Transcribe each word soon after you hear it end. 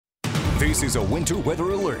This is a winter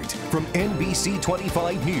weather alert from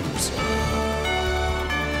NBC25 News.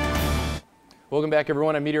 Welcome back,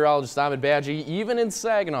 everyone. I'm Meteorologist Ahmad Bajjey. Even in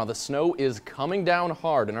Saginaw, the snow is coming down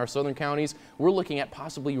hard in our southern counties. We're looking at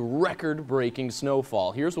possibly record-breaking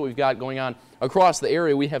snowfall. Here's what we've got going on across the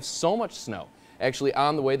area. We have so much snow actually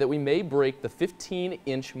on the way that we may break the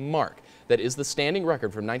 15-inch mark. That is the standing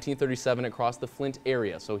record from 1937 across the Flint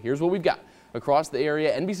area. So here's what we've got across the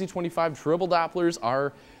area. NBC25 triple Dopplers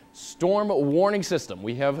are storm warning system.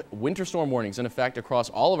 We have winter storm warnings in effect across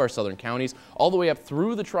all of our southern counties, all the way up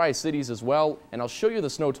through the Tri-Cities as well, and I'll show you the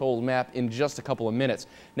snow total map in just a couple of minutes.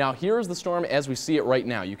 Now, here's the storm as we see it right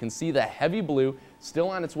now. You can see the heavy blue still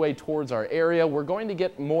on its way towards our area. We're going to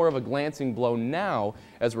get more of a glancing blow now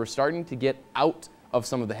as we're starting to get out of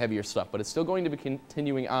some of the heavier stuff, but it's still going to be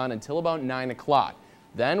continuing on until about 9 o'clock.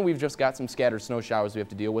 Then we've just got some scattered snow showers we have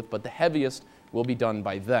to deal with, but the heaviest will be done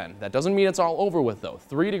by then. That doesn't mean it's all over with, though.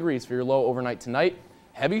 3 degrees for your low overnight tonight.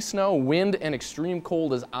 Heavy snow, wind, and extreme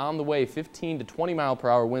cold is on the way. 15 to 20 mile per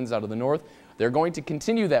hour winds out of the north. They're going to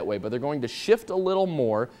continue that way, but they're going to shift a little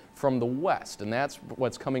more from the west, and that's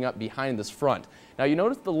what's coming up behind this front. Now, you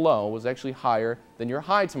notice the low was actually higher than your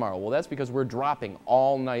high tomorrow. Well, that's because we're dropping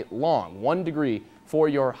all night long. 1 degree for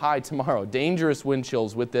your high tomorrow. Dangerous wind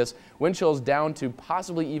chills with this. Wind chills down to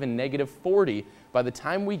possibly even -40 by the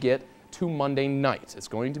time we get to Monday night. It's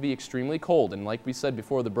going to be extremely cold, and like we said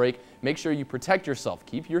before the break, make sure you protect yourself,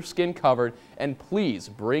 keep your skin covered, and please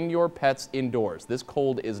bring your pets indoors. This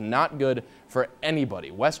cold is not good for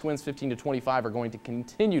anybody. West winds 15 to 25 are going to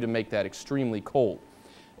continue to make that extremely cold.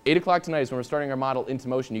 8 o'clock tonight is when we're starting our model into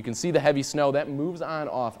motion. You can see the heavy snow that moves on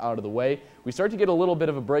off out of the way. We start to get a little bit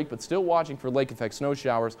of a break, but still watching for lake effect snow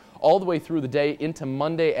showers all the way through the day into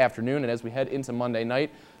Monday afternoon. And as we head into Monday night,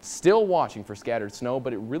 still watching for scattered snow,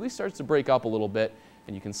 but it really starts to break up a little bit.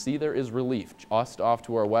 And you can see there is relief just off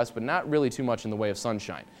to our west, but not really too much in the way of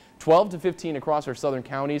sunshine. 12 to 15 across our southern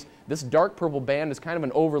counties. This dark purple band is kind of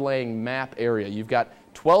an overlaying map area. You've got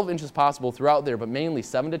 12 inches possible throughout there, but mainly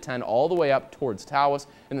 7 to 10 all the way up towards Tawas,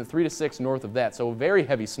 and then 3 to 6 north of that. So very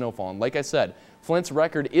heavy snowfall. And like I said, Flint's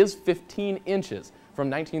record is 15 inches. From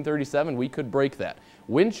 1937, we could break that.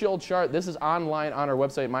 Wind chill chart, this is online on our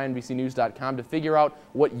website, mynbcnews.com, to figure out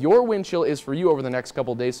what your wind chill is for you over the next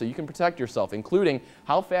couple days so you can protect yourself, including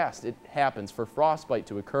how fast it happens for frostbite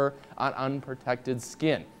to occur on unprotected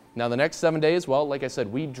skin. Now, the next 7 days, well, like I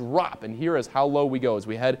said, we drop, and here is how low we go as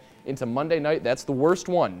we head into Monday night. That's the worst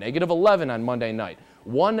one, -11 on Monday night.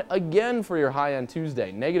 1 again for your high on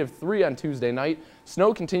Tuesday, -3 on Tuesday night.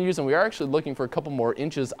 Snow continues, and we are actually looking for a couple more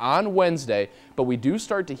inches on Wednesday, but we do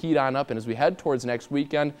start to heat on up, and as we head towards next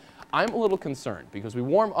weekend, I'm a little concerned because we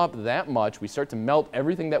warm up that much, we start to melt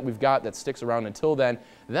everything that we've got that sticks around until then.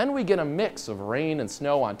 Then we get a mix of rain and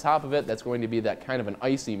snow on top of it. That's going to be that kind of an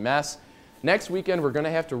icy mess. Next weekend, we're going to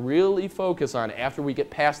have to really focus on after we get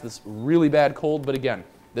past this really bad cold, but again,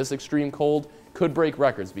 this extreme cold could break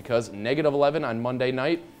records because -11 on Monday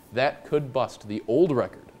night, that could bust the old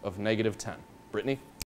record of -10. Brittany?